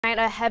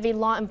A heavy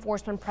law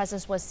enforcement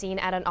presence was seen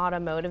at an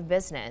automotive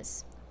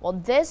business. Well,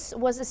 this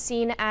was a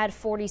scene at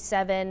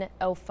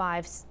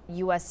 4705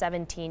 US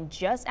 17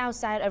 just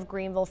outside of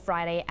Greenville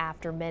Friday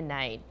after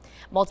midnight.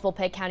 Multiple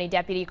Pitt County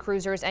deputy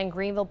cruisers and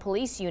Greenville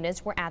police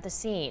units were at the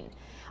scene.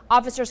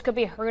 Officers could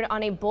be heard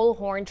on a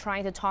bullhorn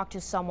trying to talk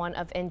to someone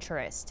of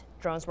interest.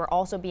 Drones were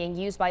also being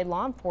used by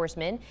law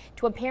enforcement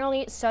to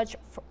apparently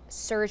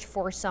search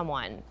for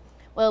someone.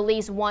 Well, at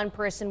least one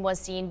person was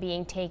seen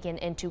being taken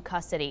into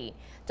custody.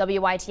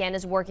 WITN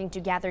is working to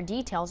gather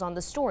details on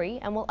the story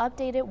and will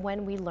update it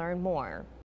when we learn more.